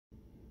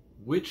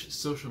Which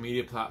social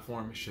media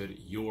platform should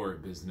your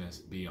business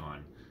be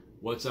on?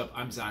 What's up?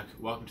 I'm Zach.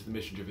 Welcome to the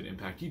Mission Driven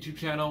Impact YouTube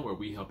channel, where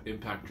we help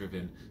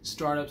impact-driven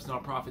startups,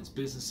 nonprofits,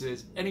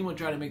 businesses, anyone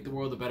trying to make the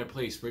world a better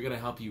place. We're going to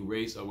help you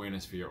raise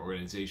awareness for your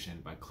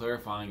organization by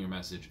clarifying your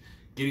message,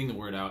 getting the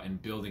word out,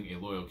 and building a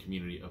loyal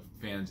community of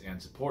fans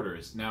and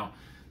supporters. Now,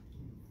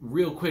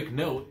 real quick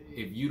note,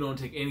 if you don't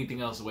take anything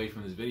else away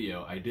from this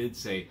video, I did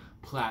say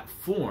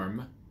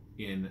platform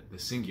in the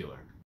singular.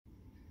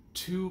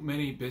 Too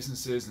many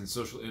businesses and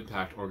social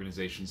impact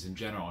organizations in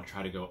general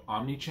try to go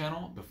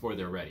omni-channel before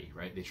they're ready,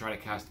 right? They try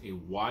to cast a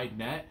wide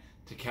net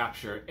to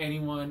capture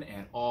anyone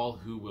and all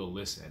who will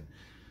listen.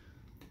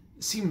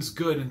 Seems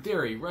good in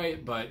theory,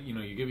 right? But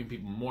you're giving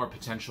people more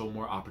potential,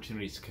 more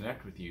opportunities to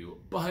connect with you.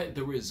 But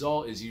the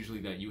result is usually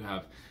that you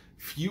have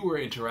fewer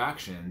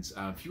interactions,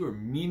 fewer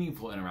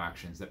meaningful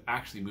interactions that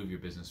actually move your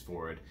business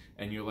forward.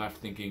 And you're left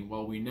thinking,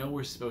 well, we know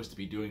we're supposed to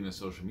be doing the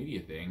social media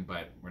thing,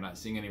 but we're not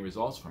seeing any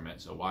results from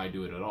it, so why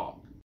do it at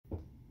all?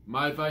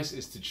 My advice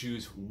is to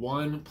choose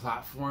one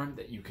platform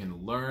that you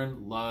can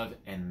learn, love,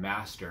 and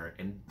master,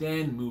 and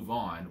then move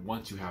on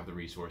once you have the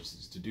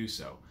resources to do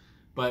so.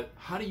 But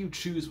how do you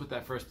choose what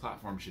that first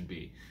platform should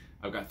be?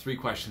 I've got 3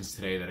 questions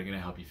today that are going to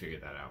help you figure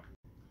that out.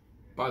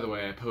 By the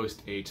way, I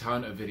post a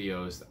ton of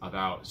videos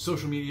about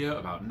social media,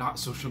 about not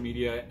social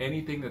media,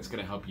 anything that's going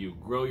to help you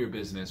grow your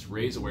business,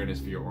 raise awareness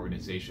for your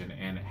organization,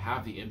 and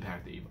have the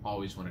impact that you've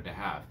always wanted to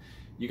have.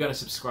 You got to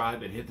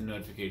subscribe and hit the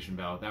notification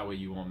bell. That way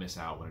you won't miss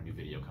out when a new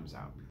video comes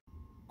out.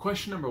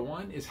 Question number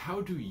 1 is, how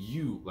do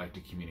you like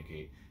to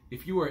communicate?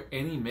 If you are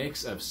any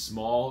mix of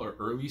small or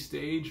early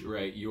stage,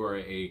 right? You are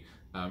a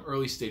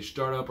early stage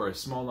startup or a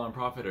small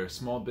nonprofit or a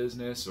small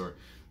business or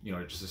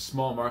just a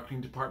small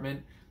marketing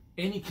department,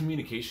 any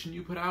communication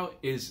you put out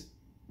is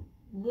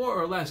more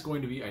or less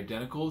going to be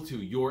identical to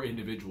your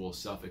individual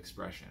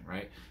self-expression,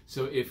 right?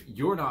 So if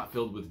you're not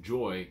filled with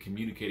joy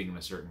communicating in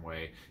a certain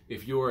way,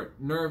 if you're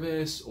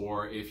nervous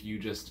or if you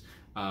just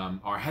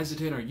are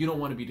hesitant or you don't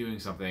want to be doing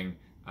something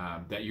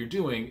that you're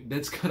doing,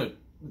 it's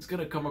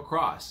gonna come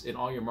across in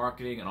all your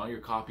marketing and all your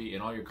copy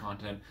and all your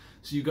content.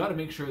 So you got to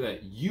make sure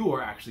that you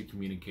are actually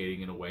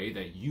communicating in a way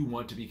that you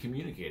want to be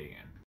communicating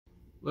in.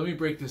 Let me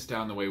break this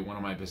down the way one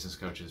of my business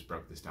coaches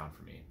broke this down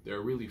for me. There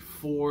are really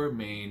 4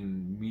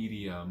 main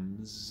media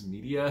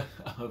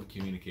of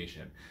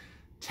communication: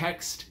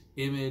 text,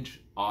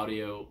 image,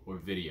 audio, or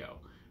video,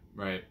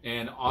 right?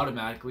 And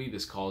automatically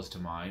this calls to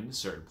mind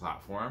certain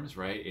platforms,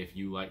 right? If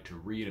you like to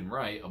read and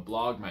write, a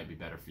blog might be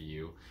better for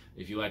you.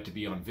 If you like to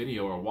be on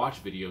video or watch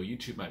video,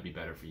 YouTube might be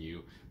better for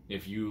you.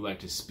 If you like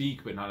to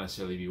speak but not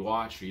necessarily be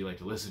watched, or you like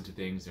to listen to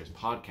things, there's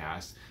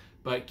podcasts.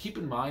 But keep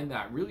in mind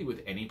that really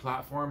with any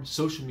platform,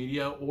 social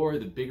media or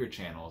the bigger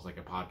channels like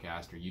a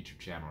podcast or YouTube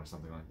channel or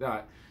something like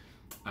that,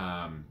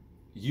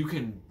 you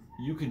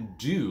can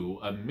do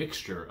a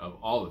mixture of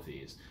all of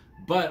these.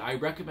 But I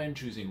recommend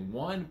choosing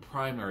one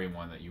primary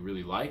one that you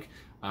really like,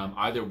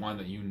 either one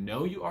that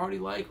you already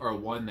like or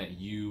one that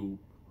you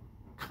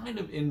kind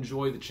of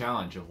enjoy the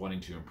challenge of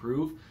wanting to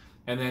improve,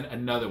 and then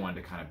another one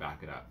to kind of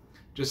back it up.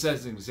 Just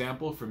as an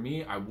example, for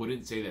me, I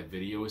wouldn't say that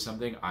video is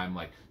something I'm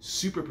like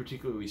super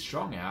particularly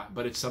strong at,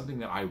 but it's something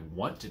that I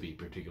want to be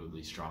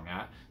particularly strong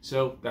at.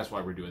 So that's why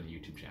we're doing the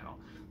YouTube channel.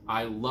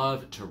 I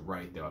love to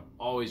write though. I've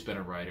always been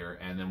a writer,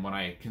 and then when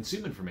I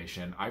consume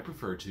information, I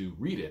prefer to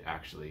read it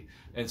actually.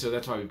 And so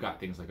that's why we've got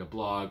things like a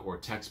blog or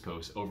text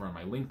posts over on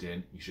my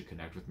LinkedIn. You should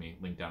connect with me,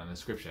 link down in the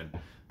description.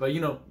 But you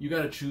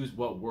got to choose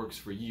what works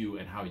for you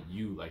and how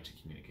you like to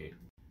communicate.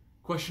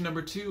 Question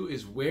number 2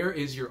 is, where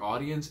is your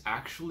audience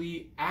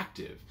actually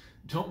active?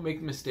 Don't make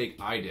the mistake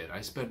I did.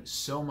 I spent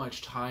so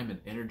much time and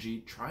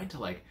energy trying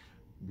to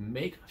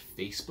make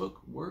Facebook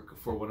work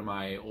for one of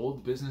my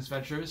old business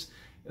ventures.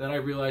 And then I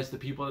realized the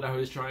people that I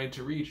was trying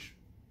to reach,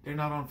 they're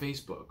not on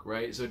Facebook,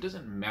 right? So it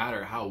doesn't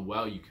matter how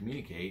well you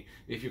communicate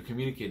if you're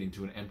communicating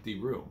to an empty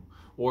room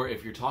or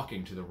if you're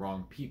talking to the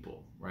wrong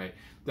people, right?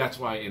 That's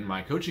why in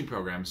my coaching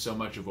program, so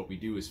much of what we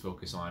do is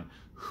focus on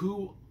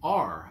who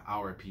are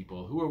our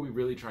people, who are we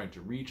really trying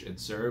to reach and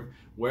serve,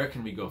 where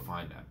can we go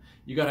find them?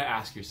 You got to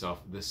ask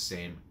yourself the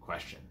same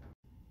question.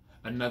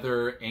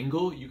 Another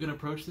angle you can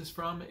approach this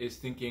from is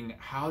thinking,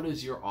 how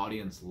does your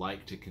audience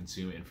like to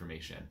consume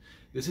information?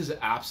 This is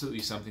absolutely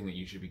something that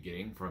you should be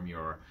getting from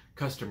your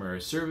customer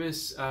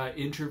service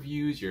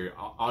interviews, your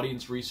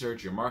audience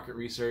research, your market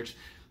research.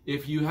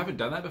 If you haven't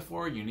done that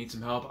before, you need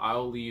some help,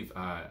 I'll leave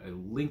a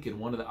link in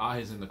one of the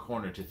eyes in the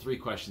corner to 3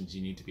 questions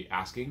you need to be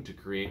asking to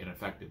create an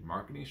effective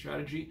marketing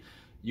strategy.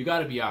 You got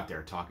to be out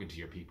there talking to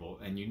your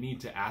people, and you need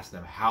to ask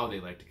them how they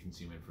like to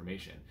consume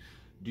information.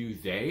 Do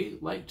they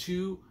like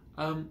to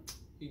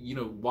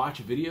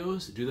watch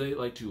videos? Do they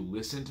like to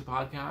listen to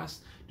podcasts?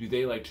 Do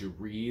they like to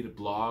read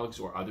blogs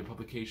or other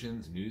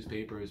publications,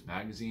 newspapers,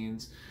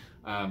 magazines?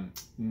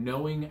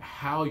 Knowing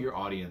how your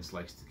audience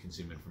likes to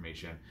consume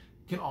information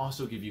can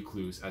also give you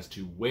clues as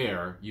to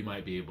where you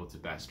might be able to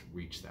best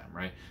reach them,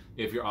 right?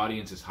 If your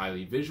audience is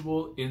highly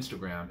visual,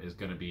 Instagram is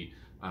going to be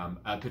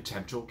a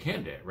potential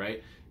candidate,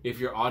 right? If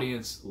your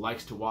audience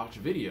likes to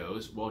watch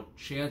videos, well,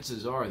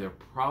 chances are they're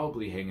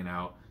probably hanging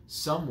out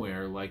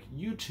somewhere like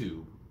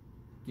YouTube.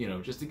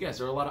 Just a guess.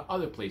 There are a lot of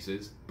other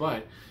places,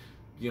 but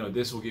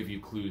this will give you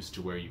clues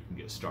to where you can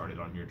get started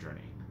on your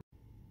journey.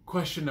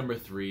 Question number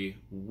 3,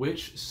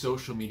 which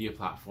social media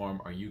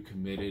platform are you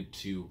committed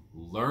to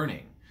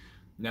learning?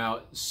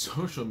 Now,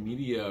 social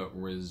media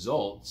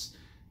results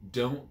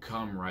don't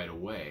come right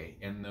away.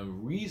 And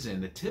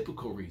the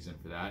typical reason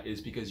for that is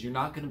because you're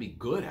not going to be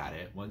good at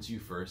it once you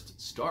first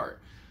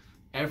start.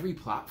 Every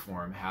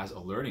platform has a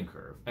learning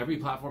curve. Every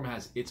platform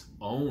has its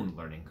own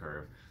learning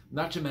curve.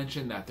 Not to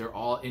mention that they're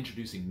all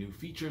introducing new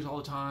features all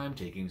the time,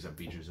 taking some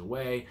features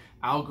away.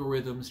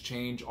 Algorithms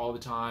change all the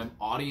time.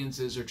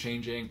 Audiences are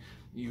changing.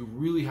 You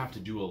really have to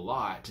do a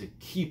lot to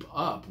keep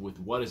up with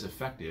what is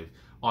effective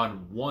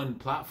on one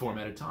platform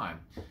at a time.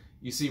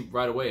 You see,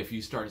 right away, if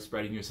you start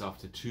spreading yourself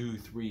to 2,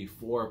 3,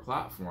 4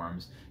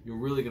 platforms, you're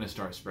really going to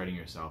start spreading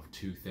yourself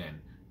too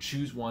thin.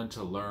 Choose one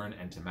to learn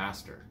and to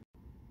master.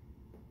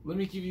 Let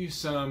me give you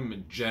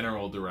some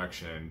general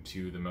direction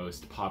to the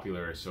most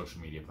popular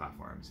social media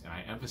platforms. And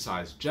I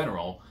emphasize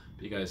general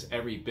because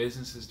every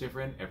business is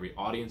different, every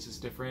audience is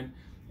different,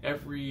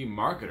 every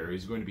marketer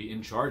who's going to be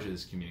in charge of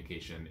this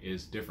communication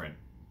is different.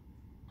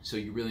 So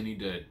you really need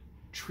to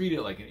treat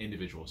it like an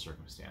individual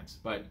circumstance.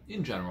 But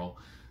in general,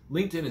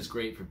 LinkedIn is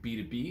great for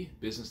B2B,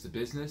 business to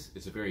business.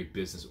 It's a very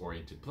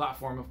business-oriented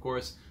platform, of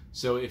course.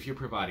 So if you're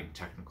providing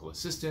technical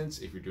assistance,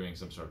 if you're doing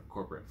some sort of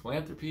corporate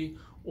philanthropy,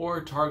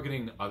 or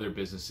targeting other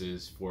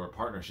businesses for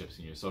partnerships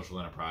in your social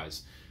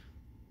enterprise,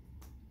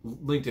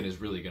 LinkedIn is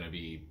really going to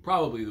be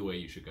probably the way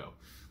you should go.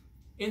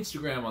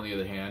 Instagram, on the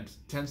other hand,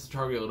 tends to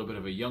target a little bit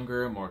of a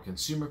younger, more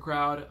consumer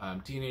crowd,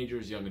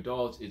 teenagers, young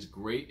adults. It's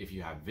great if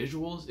you have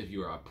visuals, if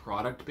you are a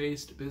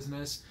product-based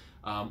business,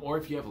 or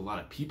if you have a lot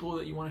of people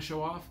that you want to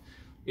show off.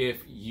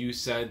 If you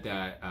said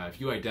that, if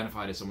you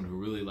identified as someone who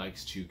really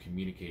likes to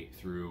communicate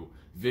through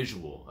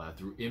visual,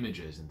 through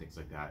images and things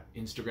like that,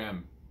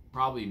 Instagram,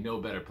 probably no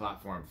better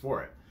platform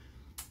for it.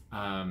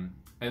 And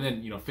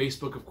then,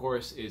 Facebook, of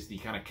course, is the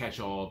kind of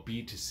catch-all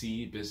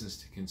B2C, business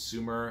to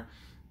consumer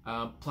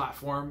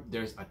platform.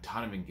 There's a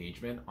ton of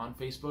engagement on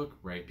Facebook,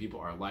 right?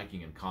 People are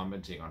liking and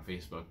commenting on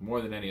Facebook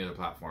more than any other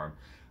platform.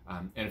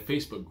 And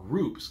Facebook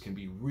groups can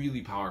be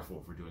really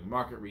powerful for doing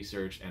market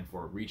research and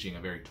for reaching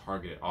a very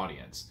targeted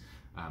audience.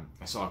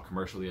 I saw a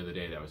commercial the other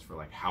day that was for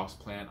like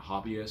houseplant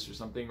hobbyists or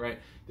something, right?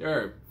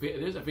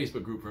 There's a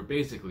Facebook group for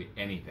basically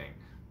anything.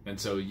 And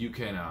so you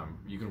can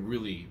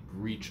really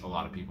reach a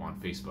lot of people on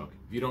Facebook.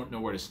 If you don't know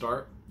where to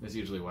start, that's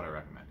usually what I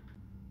recommend.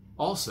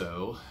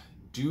 Also,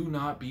 do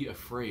not be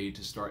afraid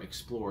to start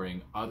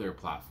exploring other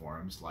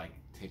platforms like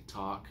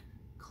TikTok,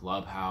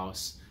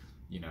 Clubhouse.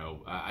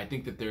 I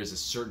think that there's a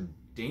certain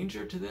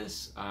danger to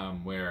this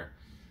where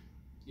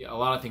a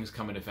lot of things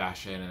come into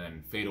fashion and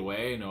then fade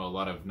away. I know a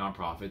lot of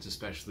nonprofits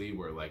especially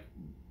were like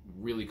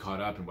really caught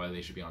up in whether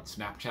they should be on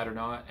Snapchat or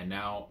not, and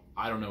now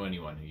I don't know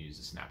anyone who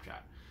uses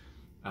Snapchat.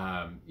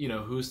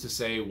 Who's to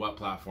say what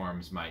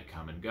platforms might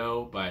come and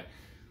go, but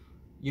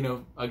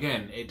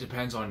again, it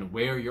depends on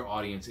where your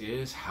audience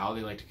is, how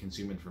they like to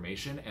consume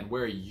information, and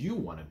where you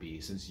want to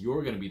be, since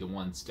you're going to be the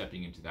one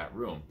stepping into that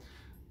room.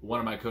 One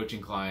of my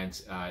coaching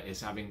clients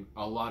is having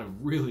a lot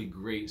of really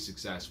great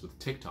success with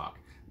TikTok.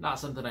 Not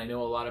something I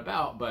know a lot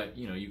about, but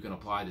you can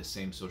apply the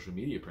same social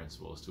media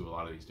principles to a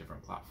lot of these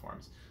different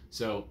platforms.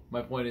 So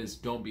my point is,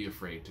 don't be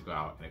afraid to go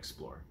out and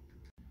explore.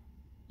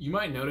 You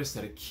might notice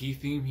that a key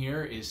theme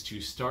here is to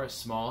start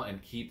small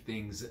and keep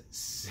things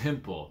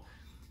simple.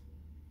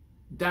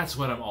 That's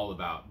what I'm all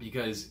about,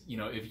 because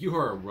if you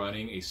are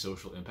running a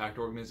social impact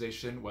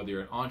organization, whether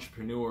you're an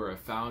entrepreneur, a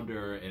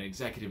founder, an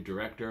executive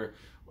director,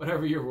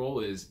 whatever your role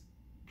is,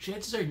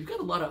 chances are you've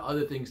got a lot of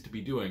other things to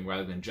be doing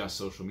rather than just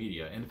social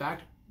media. In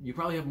fact, you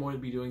probably have more to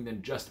be doing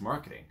than just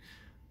marketing.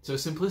 So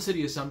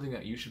simplicity is something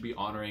that you should be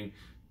honoring,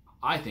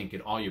 I think, in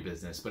all your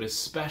business, but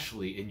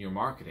especially in your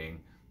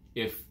marketing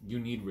if you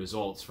need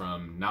results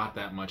from not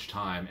that much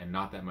time and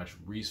not that much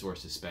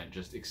resources spent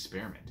just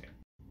experimenting.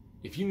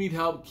 If you need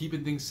help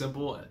keeping things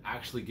simple and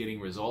actually getting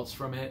results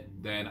from it,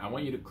 then I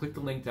want you to click the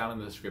link down in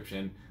the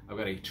description. I've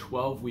got a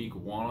 12-week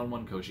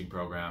one-on-one coaching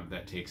program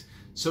that takes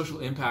social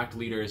impact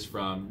leaders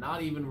from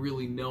not even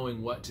really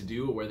knowing what to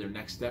do or where their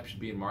next step should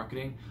be in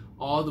marketing,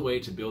 all the way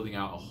to building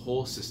out a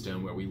whole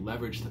system where we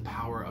leverage the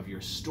power of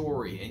your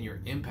story and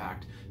your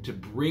impact to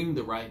bring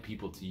the right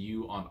people to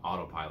you on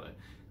autopilot.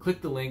 Click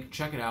the link,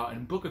 check it out,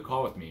 and book a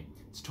call with me.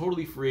 It's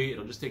totally free.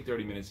 It'll just take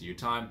 30 minutes of your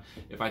time.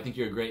 If I think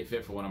you're a great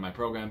fit for one of my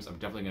programs, I'm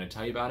definitely going to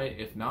tell you about it.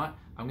 If not,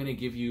 I'm going to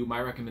give you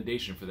my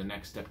recommendation for the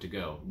next step to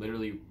go,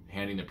 literally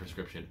handing the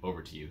prescription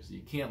over to you. So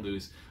you can't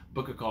lose.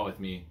 Book a call with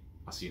me.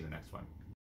 I'll see you in the next one.